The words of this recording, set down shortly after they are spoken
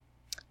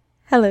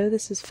Hello,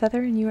 this is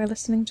Feather, and you are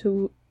listening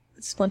to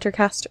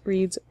Splintercast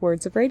Reads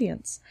Words of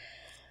Radiance.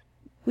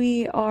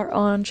 We are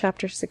on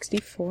Chapter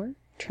 64,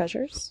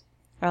 Treasures.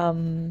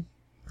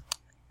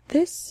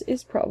 This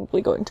is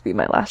probably going to be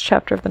my last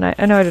chapter of the night.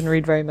 I know I didn't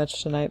read very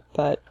much tonight,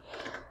 but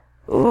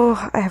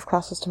I have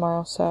classes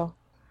tomorrow, so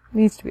it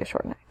needs to be a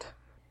short night.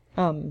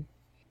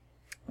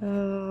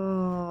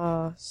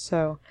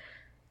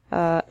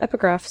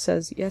 Epigraph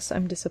says, "Yes,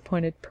 I'm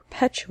disappointed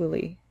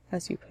perpetually,"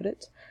 as you put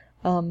it.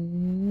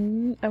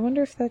 I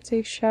wonder if that's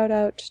a shout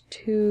out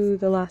to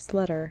the last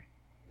letter.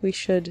 We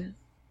should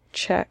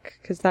check,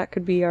 because that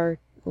could be our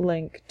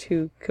link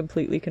to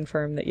completely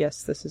confirm that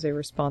yes, this is a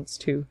response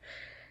to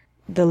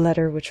the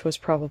letter which was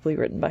probably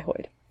written by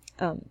Hoyd.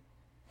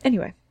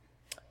 Anyway.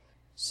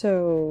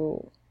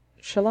 So,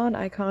 Shallan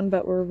icon,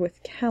 but we're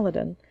with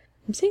Kaladin.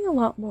 I'm seeing a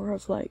lot more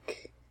of,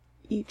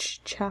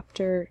 each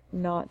chapter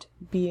not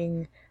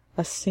being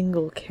a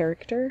single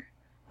character.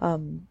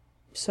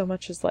 So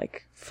much as,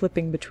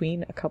 flipping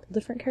between a couple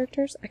different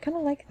characters. I kind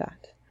of like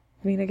that.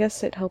 I mean, I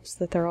guess it helps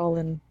that they're all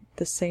in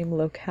the same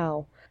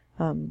locale.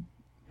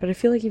 But I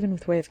feel like even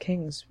with Way of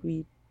Kings,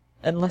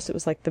 unless it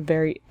was, the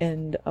very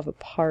end of a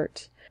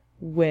part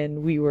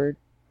when we were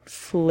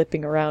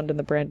flipping around in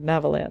the Brandon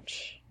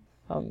Avalanche,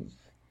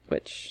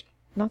 which,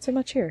 not so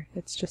much here.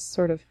 It's just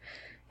sort of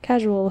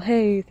casual,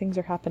 hey, things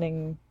are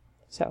happening.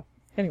 So,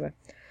 anyway.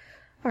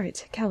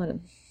 Alright, Kaladin.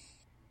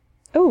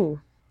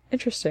 Oh,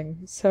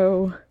 interesting.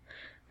 So,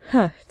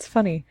 it's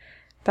funny.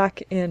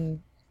 Back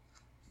in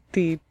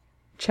the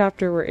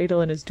chapter where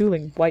Adolin is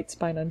dueling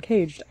Whitespine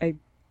Uncaged, I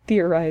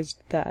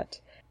theorized that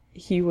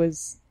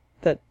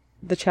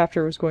the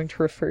chapter was going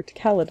to refer to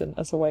Kaladin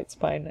as a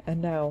Whitespine,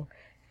 and now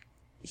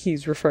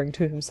he's referring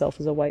to himself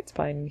as a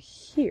Whitespine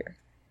here.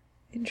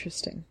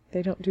 Interesting.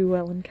 They don't do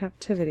well in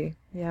captivity.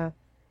 Yeah.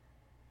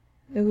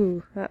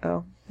 Ooh,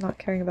 uh-oh. Not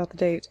caring about the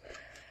date.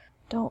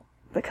 Don't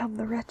become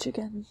the wretch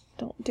again.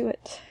 Don't do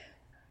it.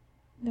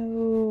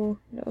 No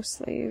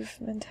slave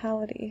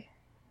mentality.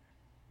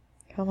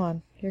 Come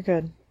on, you're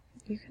good.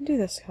 You can do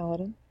this,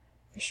 Kaladin.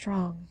 You're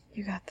strong.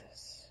 You got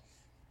this.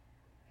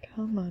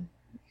 Come on,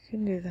 you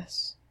can do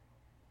this.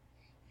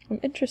 I'm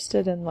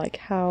interested in,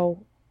 how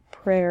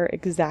prayer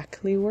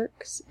exactly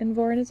works in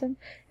Vorinism,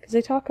 because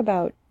they talk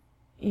about,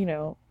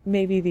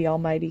 maybe the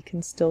Almighty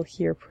can still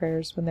hear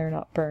prayers when they're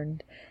not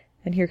burned,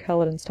 and here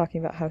Kaladin's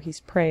talking about how he's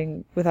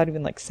praying without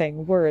even,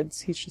 saying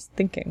words, he's just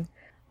thinking.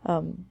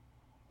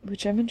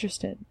 Which I'm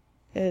interested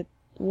in.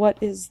 What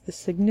is the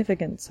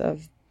significance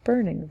of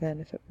burning,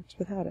 then, if it works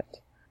without it?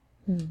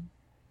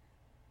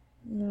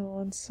 No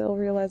one still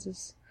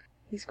realizes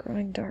he's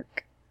growing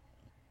dark.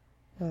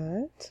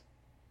 What?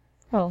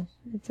 Oh,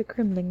 it's a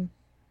Crimling.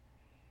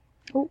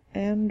 Oh,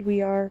 and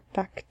we are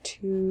back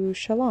to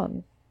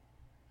Shallan.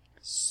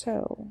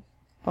 So,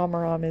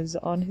 Amaram is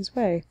on his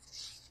way.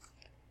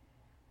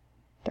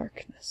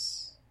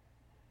 Darkness.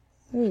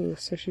 Ooh,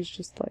 so she's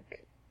just,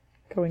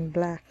 going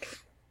black.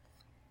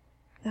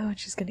 Oh, and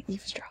she's gonna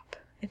eavesdrop.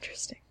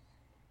 Interesting.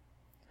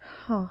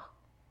 Huh.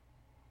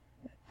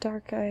 A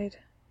dark-eyed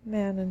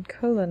man in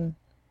Kholin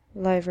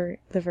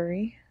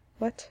livery.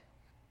 What?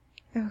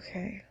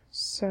 Okay,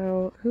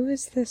 so who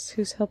is this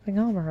who's helping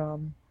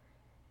Amaram?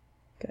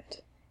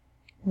 Good.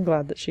 I'm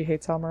glad that she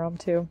hates Amaram,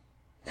 too.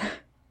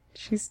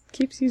 She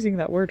keeps using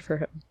that word for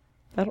him.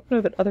 I don't know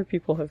that other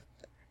people have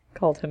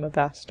called him a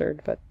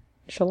bastard, but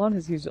Shallan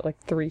has used it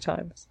 3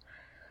 times.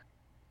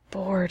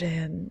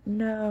 Borden,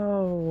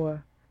 no!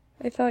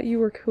 I thought you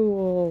were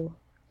cool.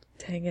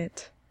 Dang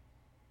it.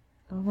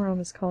 Amaram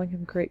is calling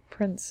him Great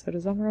Prince, so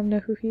does Amaram know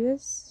who he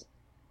is?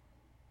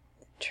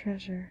 The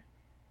treasure.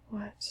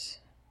 What?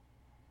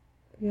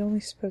 We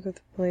only spoke of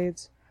the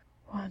blades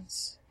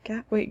once.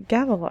 Wait,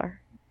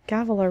 Gavilar.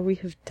 Gavilar, we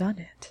have done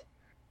it.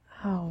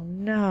 Oh,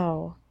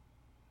 no.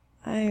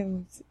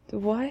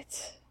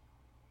 What?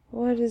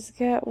 What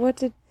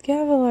did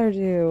Gavilar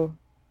do?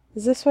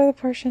 Is this why the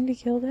Parshendi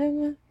killed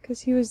him?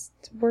 Because he was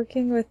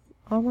working with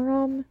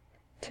Amaram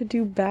to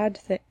do bad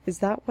things? Is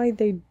that why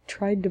they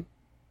tried to...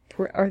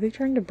 Are they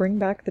trying to bring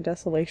back the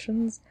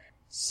Desolations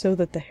so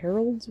that the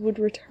Heralds would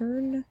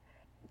return?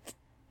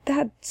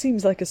 That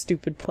seems like a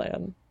stupid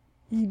plan.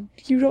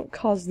 You don't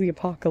cause the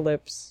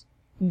apocalypse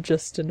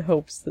just in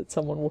hopes that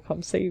someone will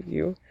come save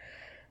you.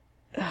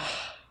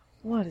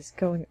 What is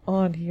going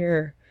on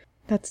here?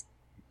 That's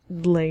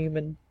lame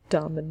and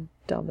dumb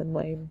and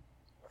lame.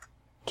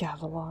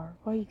 Gavilar,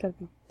 why you gotta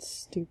be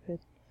stupid?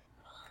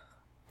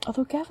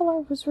 Although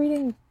Gavilar was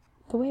reading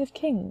The Way of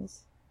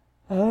Kings.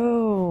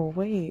 Oh,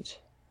 wait.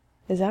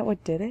 Is that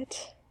what did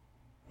it?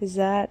 Is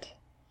that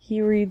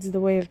he reads The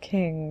Way of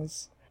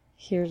Kings,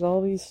 hears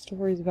all these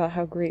stories about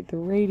how great the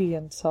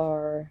Radiants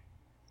are,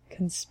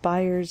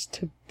 conspires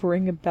to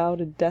bring about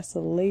a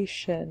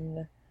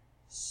desolation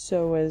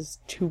so as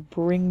to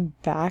bring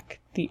back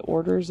the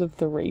Orders of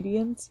the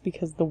Radiants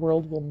because the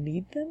world will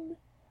need them?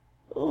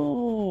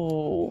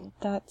 Oh,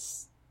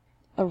 that's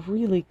a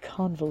really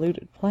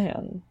convoluted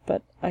plan,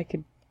 but I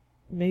could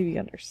maybe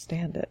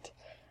understand it.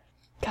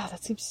 God,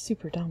 that seems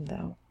super dumb,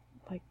 though.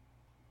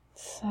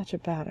 Such a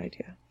bad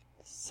idea.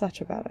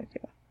 Such a bad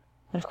idea.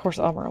 And of course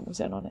Amaram was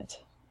in on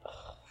it.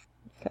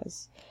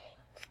 Because...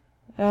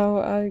 Oh,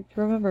 I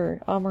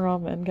remember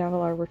Amaram and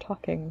Gavilar were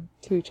talking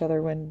to each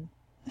other when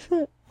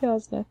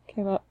Yasna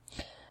came up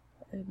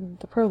in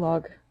the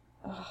prologue.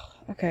 Ugh,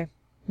 okay.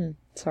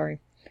 Sorry.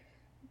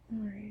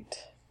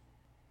 Alright.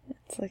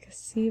 It's like a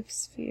sea of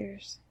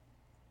spheres.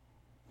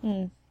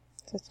 So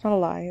it's not a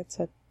lie, it's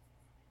a...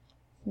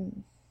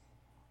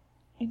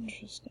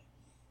 Interesting.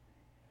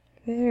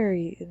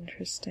 Very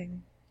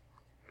interesting.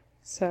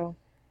 So,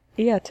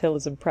 Eatil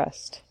is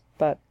impressed,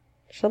 but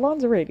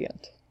Shallan's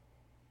radiant.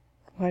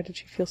 Why did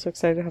she feel so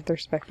excited to have the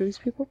respect of these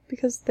people?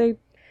 Because they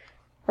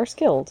are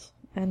skilled,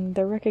 and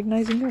they're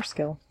recognizing their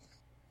skill.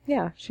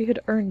 Yeah, she had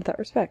earned that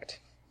respect.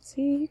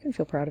 See, you can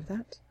feel proud of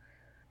that.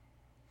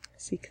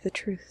 Seek the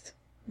truth.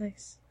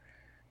 Nice.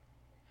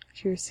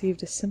 She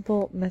received a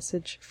simple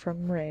message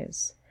from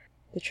Reyes.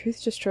 The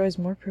truth destroys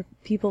more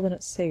people than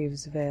it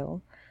saves,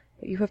 Vale,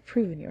 but you have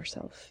proven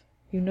yourself.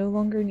 You no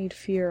longer need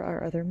fear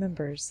our other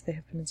members. They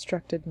have been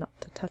instructed not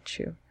to touch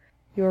you.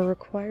 You are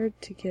required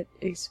to get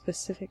a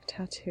specific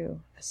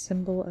tattoo, a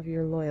symbol of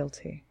your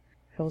loyalty.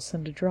 I will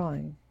send a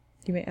drawing.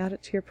 You may add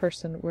it to your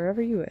person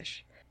wherever you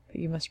wish, but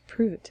you must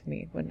prove it to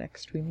me when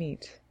next we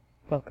meet.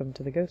 Welcome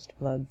to the Ghost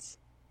Bloods.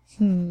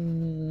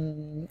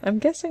 I'm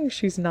guessing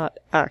she's not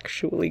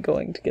actually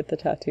going to get the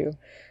tattoo.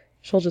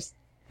 She'll just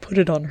put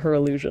it on her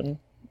illusion,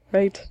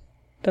 right?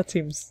 That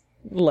seems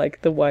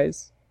like the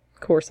wise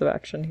course of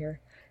action here.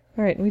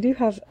 Alright, we do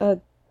have a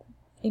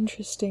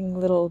interesting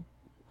little,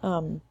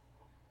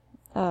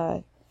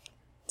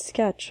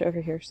 sketch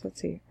over here. So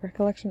let's see.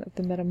 Recollection of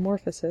the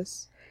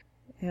metamorphosis.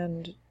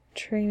 And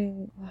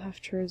training will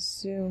have to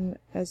resume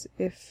as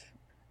if...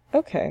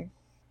 Okay.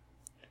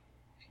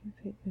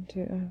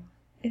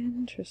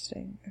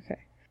 Interesting.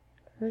 Okay.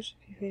 Courage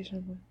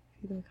pupation will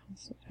feed them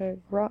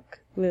constant rock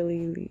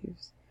lily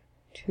leaves.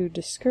 To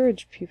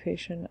discourage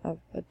pupation of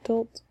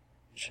adult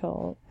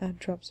chull, add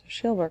drops of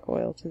shellbark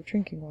oil to the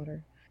drinking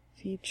water.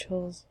 Feed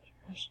chulls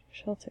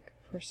Sheltic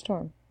for a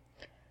storm.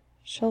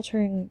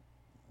 Sheltering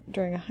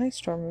during a high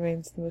storm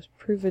remains the most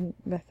proven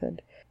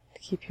method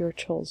to keep your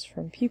chulls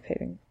from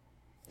pupating.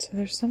 So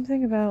there's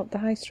something about the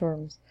high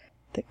storms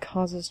that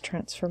causes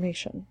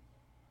transformation.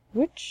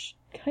 Which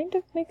kind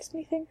of makes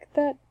me think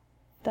that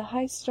the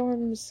high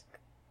storms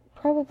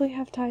probably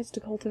have ties to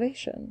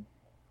cultivation,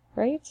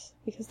 right?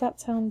 Because that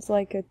sounds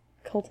like a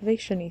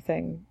cultivation-y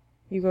thing.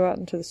 You go out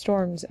into the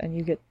storms and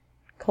you get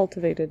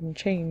cultivated and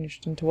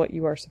changed into what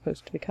you are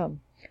supposed to become.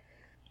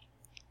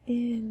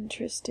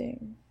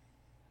 Interesting.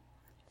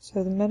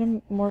 So the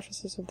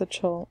metamorphosis of the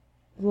chull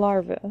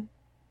larva,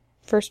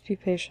 first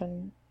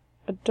pupation,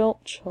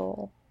 adult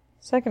chull,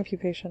 second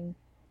pupation,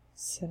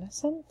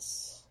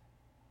 senescence?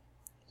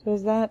 So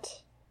is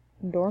that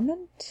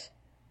dormant?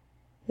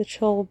 The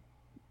chull,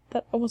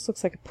 that almost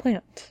looks like a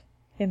plant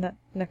in that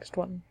next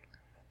one.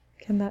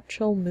 Can that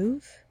chull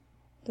move?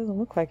 Doesn't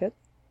look like it.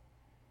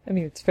 I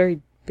mean, it's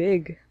very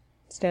big,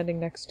 standing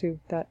next to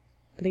that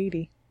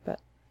lady, but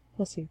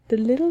we'll see. The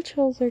little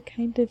chulls are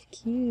kind of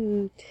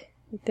cute,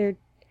 with their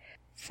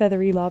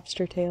feathery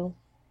lobster tail.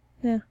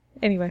 Yeah,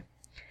 anyway.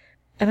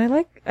 And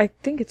I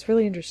think it's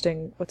really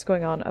interesting what's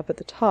going on up at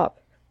the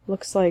top.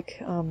 Looks like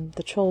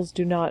the chulls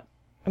do not,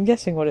 I'm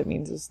guessing what it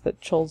means is that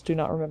chulls do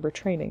not remember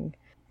training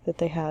that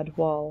they had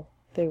while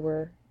they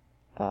were,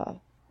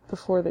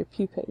 before they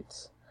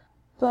pupate.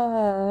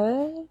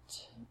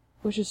 But,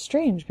 which is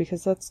strange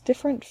because that's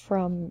different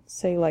from,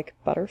 say, like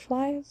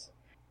butterflies,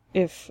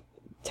 if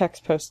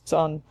text posts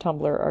on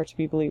Tumblr are to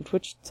be believed,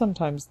 which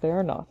sometimes they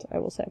are not, I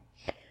will say.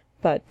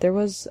 But there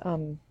was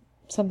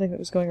something that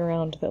was going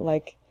around that,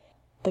 like,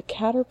 the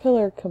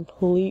caterpillar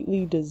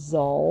completely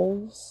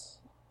dissolves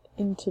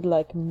into,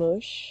 like,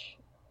 mush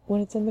when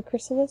it's in the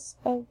chrysalis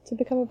to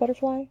become a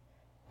butterfly.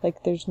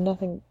 Like, there's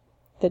nothing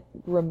that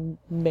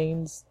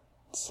remains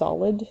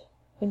solid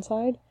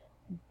inside.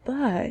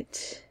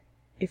 But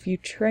if you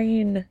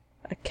train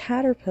a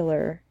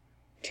caterpillar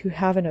to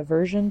have an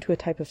aversion to a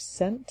type of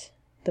scent,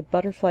 the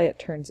butterfly it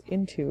turns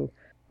into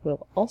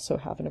will also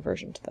have an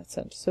aversion to that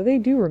scent. So they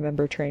do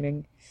remember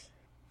training.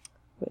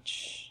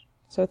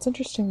 So it's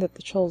interesting that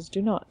the chulls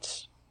do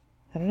not.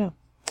 I don't know.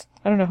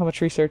 I don't know how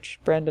much research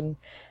Brandon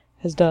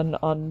has done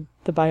on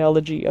the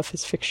biology of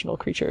his fictional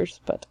creatures,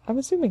 but I'm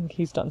assuming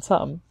he's done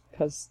some,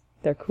 because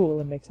they're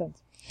cool and make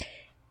sense.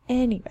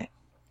 Anyway,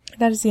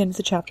 that is the end of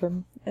the chapter,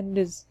 and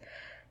it is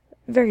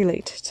very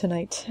late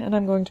tonight, and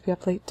I'm going to be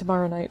up late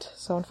tomorrow night,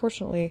 so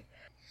unfortunately,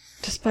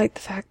 despite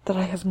the fact that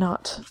I have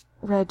not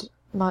read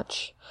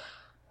much,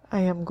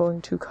 I am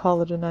going to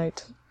call it a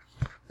night.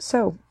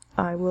 So,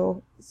 I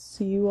will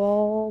see you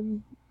all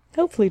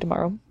hopefully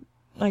tomorrow.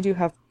 I do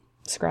have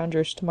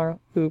Scroungers tomorrow.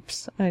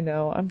 Oops, I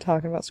know, I'm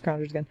talking about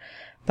Scroungers again.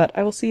 But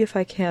I will see if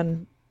I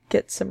can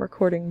get some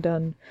recording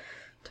done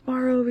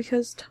tomorrow,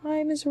 because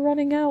time is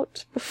running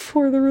out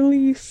before the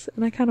release,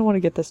 and I kind of want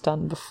to get this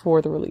done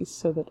before the release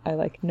so that I,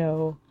 like,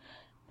 know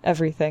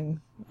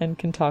everything and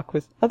can talk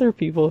with other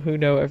people who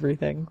know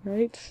everything,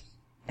 right?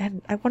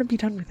 And I want to be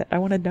done with it. I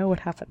want to know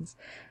what happens.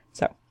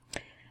 So,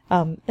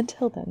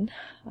 Until then,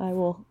 I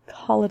will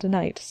call it a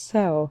night.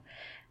 So,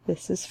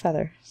 this is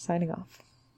Feather, signing off.